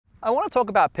I want to talk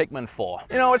about Pikmin 4.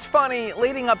 You know, it's funny,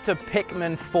 leading up to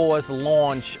Pikmin 4's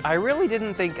launch, I really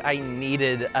didn't think I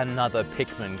needed another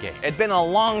Pikmin game. It'd been a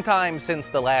long time since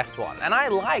the last one, and I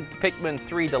liked Pikmin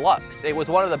 3 Deluxe. It was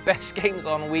one of the best games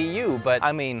on Wii U, but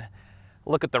I mean,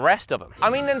 look at the rest of them.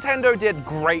 I mean, Nintendo did a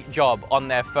great job on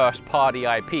their first party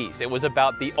IPs. It was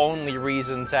about the only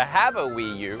reason to have a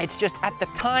Wii U. It's just at the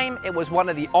time, it was one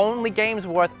of the only games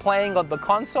worth playing on the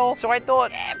console, so I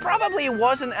thought it probably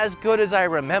wasn't as good as I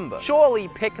remember. Surely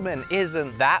Pikmin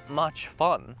isn't that much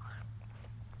fun.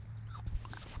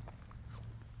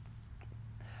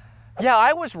 Yeah,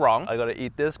 I was wrong. I gotta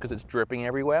eat this because it's dripping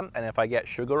everywhere, and if I get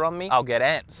sugar on me, I'll get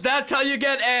ants. That's how you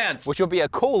get ants! Which will be a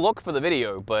cool look for the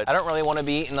video, but I don't really want to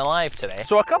be eaten alive today.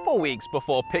 So a couple weeks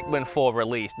before Pikmin 4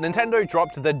 released, Nintendo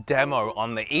dropped the demo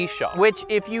on the eShop, which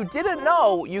if you didn't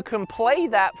know, you can play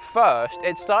that first.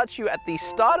 It starts you at the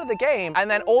start of the game, and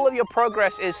then all of your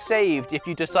progress is saved if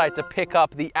you decide to pick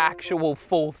up the actual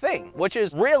full thing, which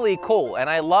is really cool, and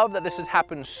I love that this has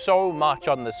happened so much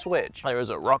on the Switch. There is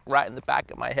a rock right in the back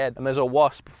of my head, and there's a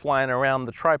wasp flying around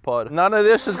the tripod. None of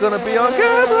this is gonna be on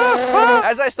camera.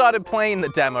 As I started playing the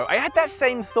demo, I had that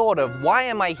same thought of, why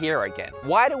am I here again?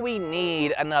 Why do we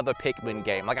need another Pikmin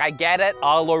game? Like, I get it,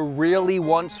 Arlo really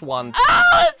wants one.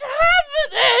 Oh, it's happening!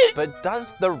 But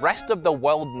does the rest of the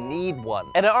world need one?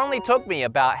 And it only took me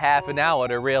about half an hour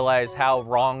to realize how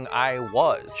wrong I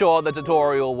was. Sure, the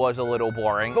tutorial was a little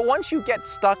boring, but once you get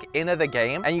stuck into the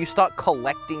game and you start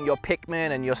collecting your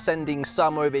Pikmin and you're sending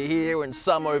some over here and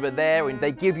some over there, and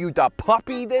they give you the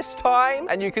puppy this time,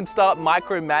 and you can start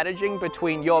micromanaging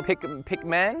between your Pikmin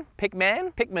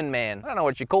man. I don't know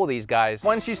what you call these guys.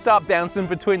 Once you start bouncing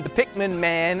between the Pikmin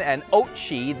man and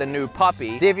Ochi, the new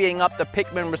puppy, divvying up the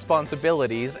Pikmin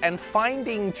responsibilities and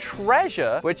finding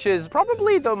treasure, which is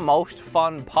probably the most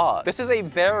fun part. This is a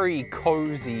very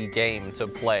cozy game to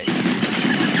play.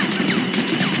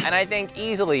 And I think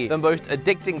easily the most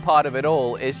addicting part of it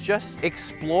all is just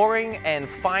exploring and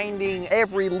finding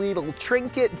every little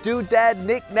trinket, doodad,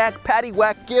 knick-knack,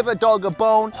 paddywhack, give a dog a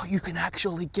bone. Oh, you can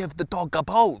actually give the dog a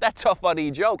bone. That's a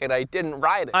funny joke, and I didn't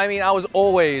write it. I mean, I was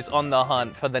always on the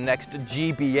hunt for the next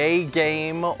GBA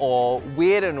game or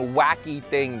weird and wacky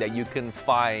thing that you can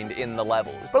find in the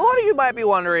levels. But a lot of you might be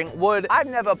wondering, Wood, I've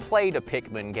never played a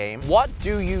Pikmin game. What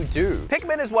do you do?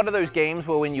 Pikmin is one of those games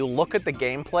where when you look at the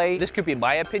gameplay, this could be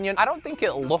my opinion, I don't think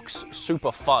it looks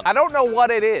super fun. I don't know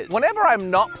what it is. Whenever I'm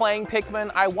not playing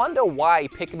Pikmin, I wonder why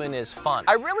Pikmin is fun.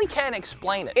 I really can't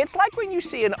explain it. It's like when you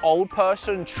see an old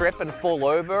person trip and fall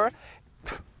over.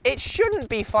 It shouldn't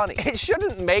be funny. It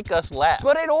shouldn't make us laugh,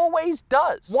 but it always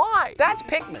does. Why? That's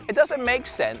Pikmin. It doesn't make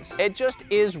sense. It just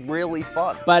is really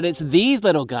fun. But it's these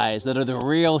little guys that are the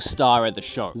real star of the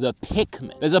show, the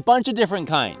Pikmin. There's a bunch of different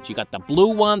kinds. You got the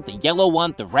blue one, the yellow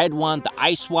one, the red one, the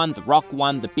ice one, the rock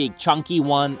one, the big chunky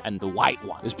one, and the white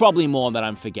one. There's probably more that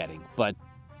I'm forgetting, but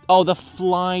oh, the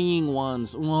flying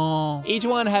ones. Oh. Each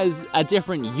one has a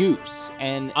different use,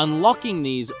 and unlocking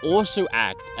these also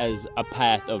act as a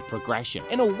path of progression.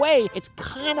 In a way, it's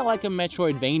kind of like a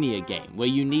Metroidvania game, where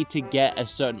you need to get a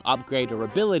certain upgrade or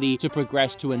ability to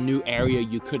progress to a new area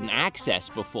you couldn't access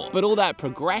before. But all that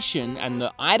progression and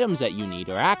the items that you need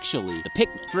are actually the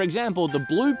Pikmin. For example, the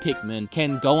blue Pikmin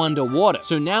can go underwater,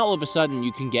 so now all of a sudden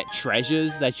you can get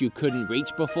treasures that you couldn't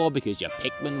reach before because your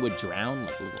Pikmin would drown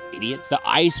like little idiots. The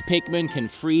ice Pikmin can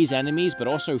freeze enemies, but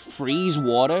also freeze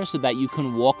water so that you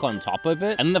can walk on top of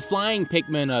it. And the flying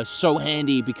Pikmin are so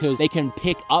handy because they can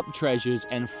pick up treasures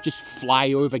and just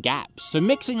fly over gaps. So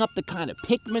mixing up the kind of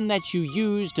Pikmin that you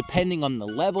use, depending on the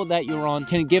level that you're on,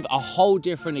 can give a whole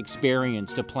different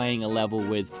experience to playing a level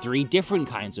with 3 different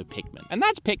kinds of Pikmin. And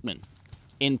that's Pikmin.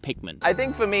 In Pikmin. I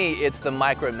think for me, it's the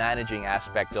micromanaging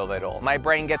aspect of it all. My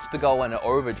brain gets to go in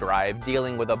overdrive,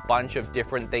 dealing with a bunch of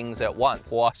different things at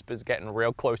once. Wasp is getting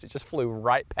real close. It just flew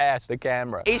right past the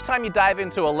camera. Each time you dive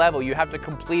into a level, you have to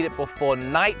complete it before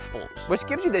night falls, which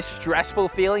gives you this stressful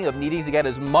feeling of needing to get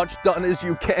as much done as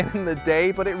you can in the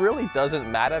day, but it really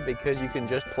doesn't matter because you can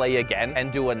just play again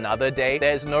and do another day.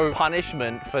 There's no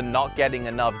punishment for not getting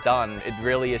enough done. It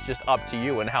really is just up to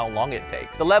you and how long it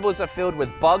takes. The levels are filled with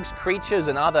bugs, creatures,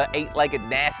 and other 8-legged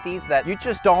nasties that you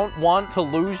just don't want to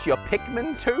lose your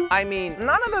Pikmin to. I mean,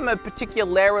 none of them are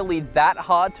particularly that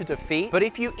hard to defeat, but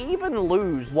if you even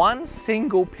lose one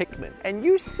single Pikmin and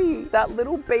you see that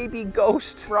little baby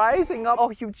ghost rising up,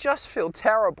 oh, you just feel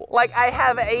terrible. Like, I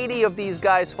have 80 of these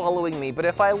guys following me, but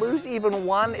if I lose even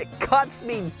one, it cuts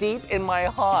me deep in my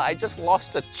heart. I just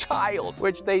lost a child,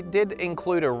 which they did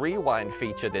include a rewind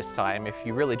feature this time. If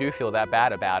you really do feel that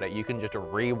bad about it, you can just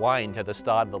rewind to the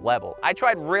start of the level. I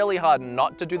tried really hard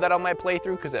not to do that on my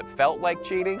playthrough because it felt like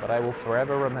cheating, but I will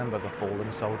forever remember the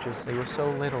fallen soldiers. They were so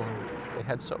little. They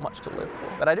had so much to live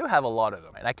for. But I do have a lot of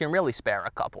them, and I can really spare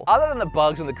a couple. Other than the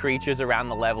bugs and the creatures around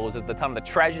the levels, there's a ton of the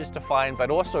treasures to find, but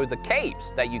also the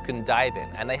caves that you can dive in,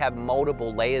 and they have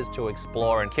multiple layers to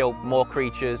explore and kill more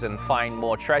creatures and find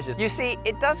more treasures. You see,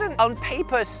 it doesn't on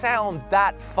paper sound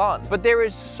that fun, but there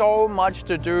is so much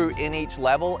to do in each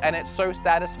level, and it's so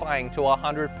satisfying to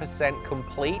 100%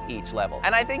 complete each level.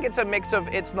 And I think it's a mix of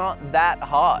it's not that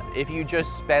hard. If you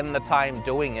just spend the time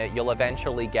doing it, you'll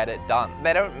eventually get it done.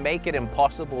 They don't make it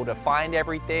impossible to find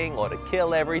everything or to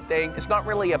kill everything. It's not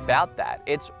really about that.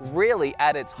 It's really,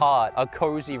 at its heart, a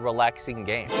cozy, relaxing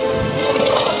game.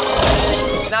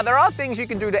 Now, there are things you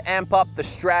can do to amp up the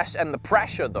stress and the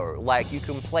pressure, though. Like, you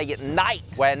can play at night,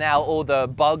 where now all the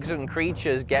bugs and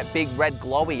creatures get big red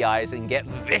glowy eyes and get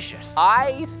vicious.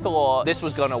 I thought this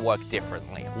was gonna work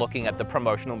differently, looking at the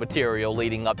promotional material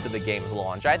leading up to the game's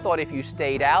launch. I thought if you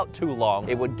stayed out too long,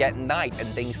 it would get night and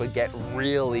things would get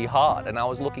really hard, and I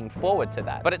was looking forward to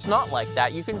that. But it's not like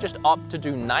that. You can just opt to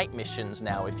do night missions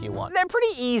now if you want. They're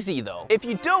pretty easy, though. If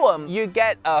you do them, you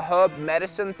get a herb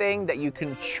medicine thing that you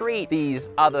can treat these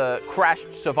other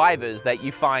crashed survivors that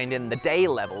you find in the day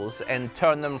levels and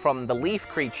turn them from the leaf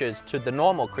creatures to the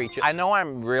normal creature. I know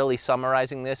I'm really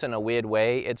summarizing this in a weird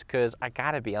way. It's because I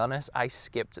gotta be honest, I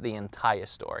skipped the entire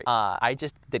story. I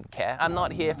just didn't care. I'm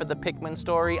not here for the Pikmin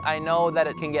story. I know that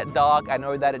it can get dark. I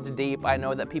know that it's deep. I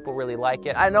know that people really like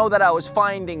it. I know that I was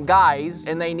finding guys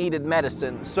and they needed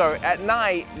medicine. So at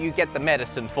night, you get the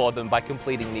medicine for them by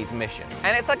completing these missions.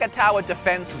 And it's like a tower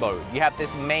defense mode. You have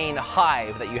this main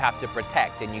hive that you have to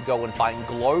protect, and you go and find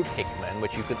glow Pikmin,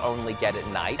 which you can only get at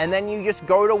night. And then you just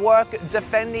go to work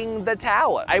defending the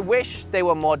tower. I wish they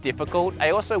were more difficult. I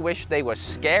also wish they were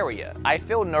scarier. I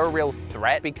feel no real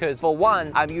threat because, for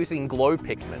one, I'm using glow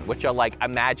Pikmin, which are like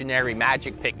imaginary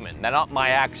magic Pikmin. They're not my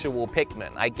actual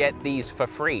Pikmin. I get these for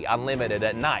free, unlimited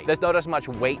at night. There's not as much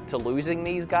weight to losing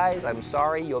these guys. I'm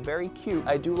sorry, you're very cute.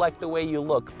 I do like the way you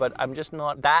look, but I'm just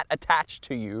not that attached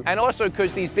to you. And also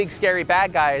because these big scary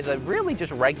bad guys are really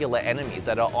just regular enemies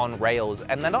that are on rails,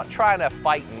 and they're not trying to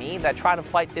fight me, they're trying to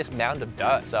fight this mound of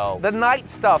dirt. So the night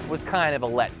stuff was kind of a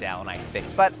letdown, I think.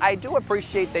 But I do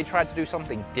appreciate they tried to do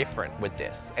something different with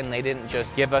this, and they didn't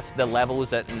just give us the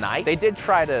levels at night. They did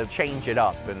try to change it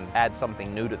up and add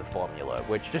something new to the formula,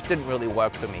 which just didn't really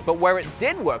work for me. But where it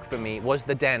did work for me was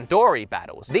the Dandori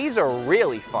battles. These are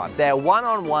really fun. They're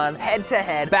one-on-one,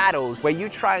 head-to-head battles where you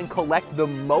try and collect the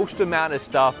most amount of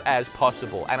stuff as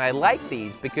possible. And I like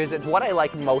these because it's what I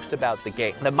like most about the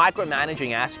game. The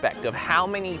micromanaging aspect of how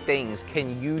many things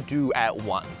can you do at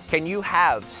once? Can you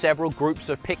have several groups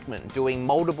of Pikmin doing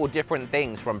multiple different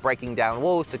things, from breaking down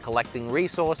walls to collecting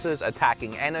resources,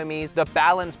 attacking enemies? The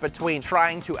balance between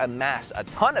trying to amass a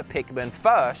ton of Pikmin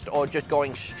first or just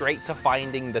going straight to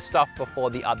finding the stuff before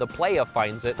the other player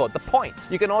finds it for the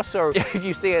points. You can also, if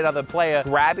you see another player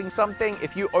grabbing something,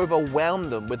 if you overwhelm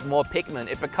them with more Pikmin,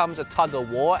 it becomes a tug of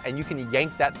war and you can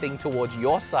yank that thing towards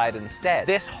your side instead.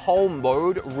 This whole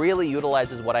mode really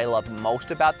utilizes what I love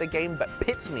most about the game, but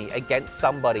pits me against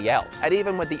somebody else. And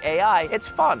even with the AI, it's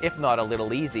fun, if not a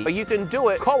little easy. But you can do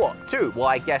it co-op too. Well,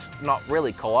 I guess not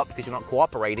really co-op because you're not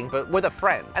cooperating, but with a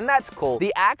friend. And that's cool.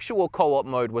 The actual co-op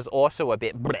mode was also a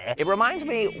bit bleh. It reminds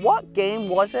me, what game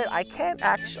was it? I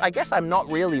guess I'm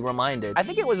not really reminded. I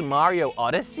think it was Mario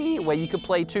Odyssey, where you could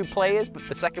play 2 players, but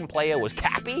the second player was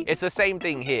Cappy. It's the same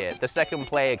thing here. The second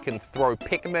player can throw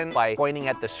Pikmin by pointing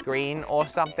at the screen or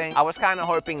something. I was kind of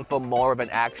hoping for more of an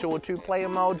actual 2-player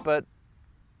mode, but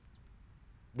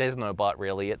there's no but,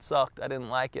 really. It sucked. I didn't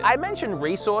like it. I mentioned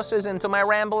resources into my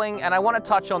rambling, and I want to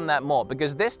touch on that more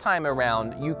because this time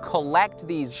around, you collect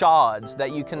these shards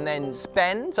that you can then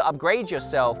spend to upgrade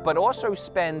yourself, but also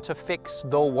spend to fix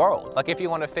the world. Like if you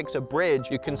want to fix a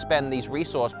bridge, you can spend these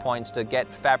resource points to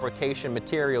get fabrication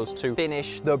materials to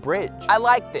finish the bridge. I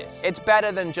like this. It's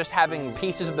better than just having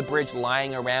pieces of the bridge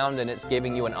lying around and it's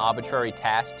giving you an arbitrary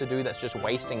task to do that's just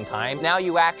wasting time. Now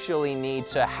you actually need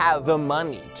to have the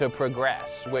money to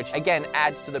progress, which again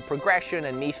adds to the progression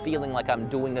and me feeling like I'm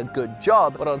doing a good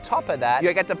job. But on top of that,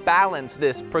 you get to balance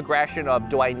this progression of,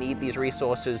 do I need these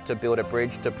resources to build a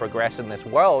bridge to progress in this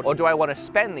world, or do I want to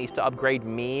spend these to upgrade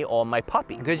me or my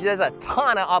puppy? Because there's a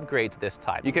ton of upgrades this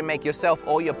time. You can make yourself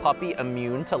or your puppy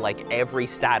immune to like every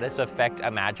status effect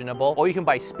imaginable, or you can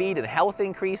buy speed and health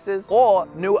increases, or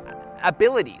new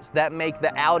abilities that make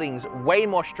the outings way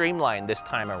more streamlined this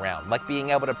time around, like being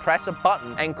able to press a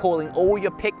button and calling all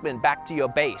your Pikmin back to your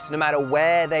base, no matter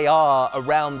where they are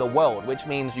around the world, which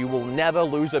means you will never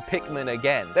lose a Pikmin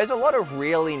again. There's a lot of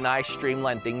really nice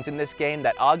streamlined things in this game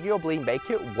that arguably make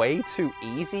it way too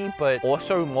easy, but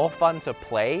also more fun to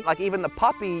play. Like even the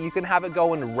puppy, you can have it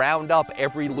go and round up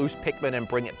every loose Pikmin and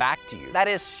bring it back to you. That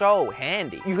is so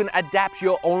handy. You can adapt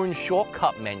your own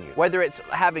shortcut menu, whether it's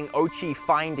having Ochi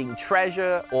finding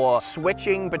treasure or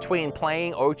switching between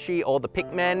playing Ochi or the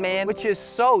Pikmin man, which is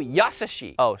so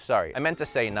yasashi. Oh, sorry, I meant to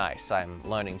say nice. I'm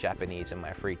learning Japanese in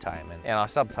my free time, and you know,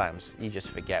 sometimes you just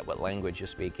forget what language you're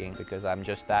speaking because I'm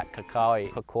just that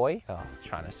kakoi. Kakoi? Oh, I was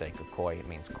trying to say kakoi. It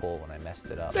means cool when I messed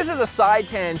it up. This is a side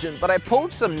tangent, but I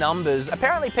pulled some numbers.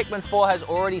 Apparently Pikmin 4 has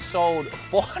already sold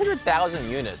 400,000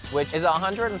 units, which is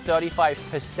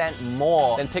 135%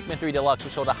 more than Pikmin 3 Deluxe,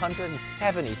 which sold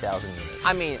 170,000 units.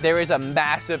 I mean, there is a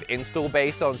massive install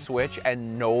base on Switch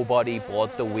and nobody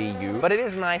bought the Wii U, but it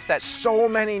is nice that so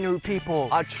many new people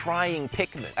are trying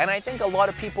Pikmin. And I think a lot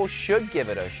of people should give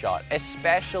it a shot,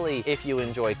 especially if you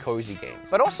enjoy cozy games,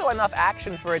 but also enough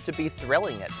action for it to be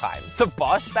thrilling at times. The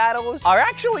boss battles are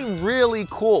actually really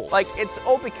cool. Like, it's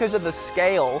all because of the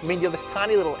scale. I mean, you're this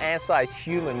tiny little ant-sized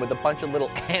human with a bunch of little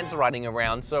ants running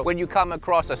around, so when you come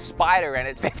across a spider and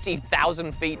it's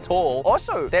 50,000 feet tall,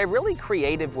 also, they're really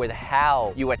creative with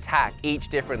how you attack each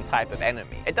different type of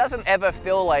enemy. It doesn't ever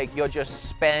feel like you're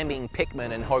just spamming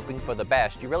Pikmin and hoping for the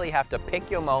best. You really have to pick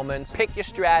your moments, pick your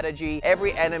strategy.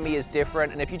 Every enemy is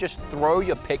different, and if you just throw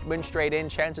your Pikmin straight in,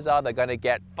 chances are they're gonna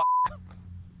get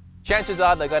chances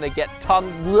are they're gonna get tongue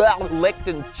licked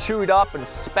and chewed up and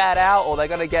spat out, or they're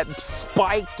gonna get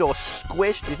spiked or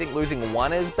squished. Do you think losing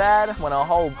one is bad? When a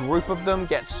whole group of them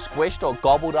gets squished or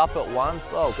gobbled up at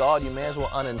once? Oh God, you may as well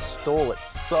uninstall it.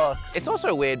 Sucks. It's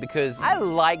also weird because I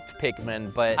liked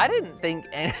Pikmin, but I didn't think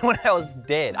anyone else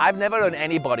did. I've never known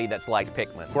anybody that's liked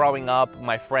Pikmin. Growing up,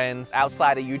 my friends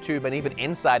outside of YouTube and even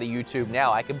inside of YouTube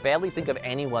now, I can barely think of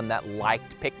anyone that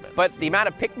liked Pikmin. But the amount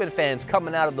of Pikmin fans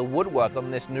coming out of the woodwork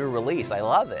on this new release, I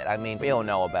love it. I mean, we all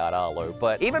know about Arlo,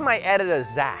 but even my editor,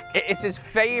 Zach, it's his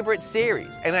favorite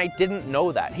series, and I didn't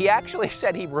know that. He actually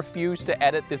said he refused to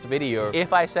edit this video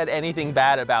if I said anything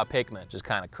bad about Pikmin, which is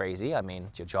kind of crazy. I mean,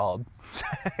 it's your job.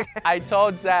 I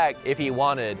told Zach if he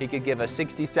wanted, he could give a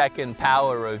 60-second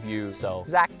power review, so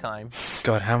Zach time.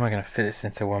 God, how am I gonna fit this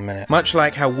into 1 minute? Much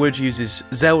like how Wood uses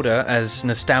Zelda as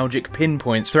nostalgic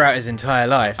pinpoints throughout his entire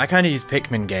life, I kind of use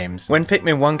Pikmin games. When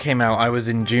Pikmin 1 came out, I was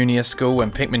in junior school.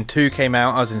 When Pikmin 2 came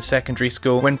out, I was in secondary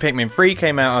school. When Pikmin 3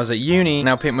 came out, I was at uni.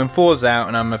 Now Pikmin 4's out,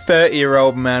 and I'm a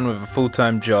 30-year-old man with a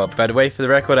full-time job. By the way, for the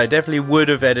record, I definitely would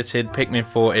have edited Pikmin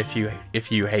 4 if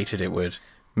you hated it, Wood.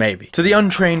 Maybe. To the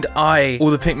untrained eye, all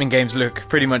the Pikmin games look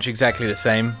pretty much exactly the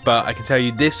same, but I can tell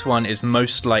you this one is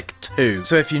most like 2.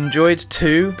 So if you enjoyed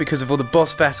 2 because of all the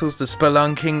boss battles, the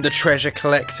spelunking, the treasure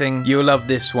collecting, you'll love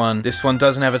this one. This one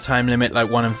doesn't have a time limit like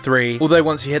 1 and 3, although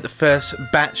once you hit the first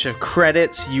batch of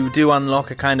credits, you do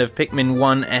unlock a kind of Pikmin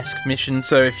 1-esque mission,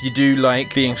 so if you do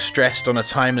like being stressed on a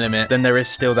time limit, then there is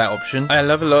still that option. I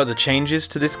love a lot of the changes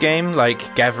to this game,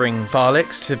 like gathering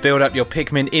Farlix to build up your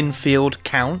Pikmin in-field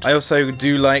count. I also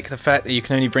do like the fact that you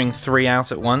can only bring 3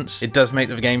 out at once. It does make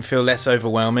the game feel less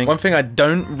overwhelming. One thing I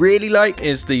don't really like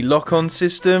is the lock-on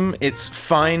system. It's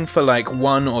fine for like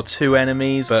 1 or 2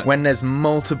 enemies, but when there's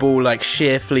multiple like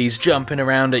sheer fleas jumping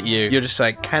around at you, you're just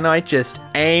like, can I just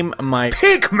aim my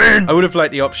Pikmin? I would have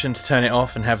liked the option to turn it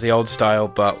off and have the old style,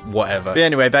 but whatever. But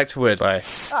anyway, back to Wood. Bye.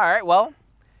 Alright, well,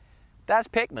 that's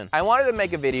Pikmin. I wanted to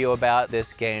make a video about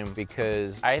this game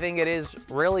because I think it is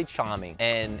really charming,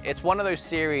 and it's one of those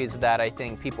series that I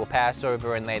think people pass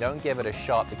over and they don't give it a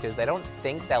shot because they don't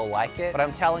think they'll like it. But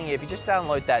I'm telling you, if you just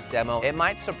download that demo, it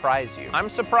might surprise you. I'm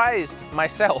surprised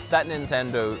myself that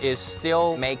Nintendo is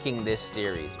still making this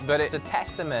series, but it's a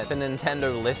testament to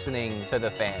Nintendo listening to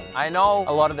the fans. I know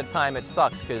a lot of the time it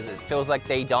sucks because it feels like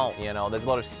they don't, you know? There's a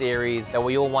lot of series that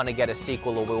we all want to get a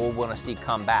sequel or we all want to see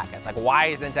come back. It's like, why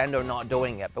is Nintendo not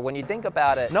doing it? But when you think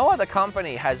about it, no other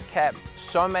company has kept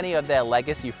so many of their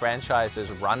legacy franchises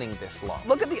running this long.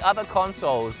 Look at the other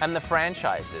consoles and the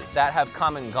franchises that have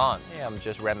come and gone. Yeah, I'm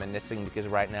just reminiscing because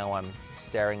right now I'm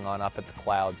staring on up at the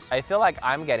clouds. I feel like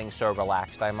I'm getting so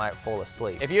relaxed I might fall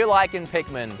asleep. If you're liking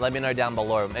Pikmin, let me know down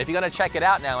below. If you're gonna check it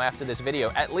out now after this video,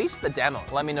 at least the demo,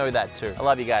 let me know that too. I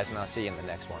love you guys and I'll see you in the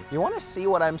next one. You wanna see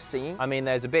what I'm seeing? I mean,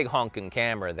 there's a big honking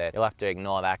camera there. You'll have to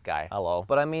ignore that guy. Hello.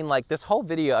 But I mean, like, this whole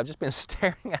video, I've just been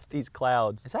staring at these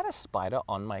clouds. Is that a spider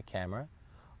on my camera?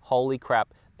 Holy crap.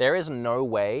 There is no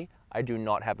way I do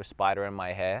not have a spider in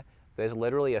my hair. There's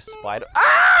literally a spider.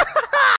 Ah!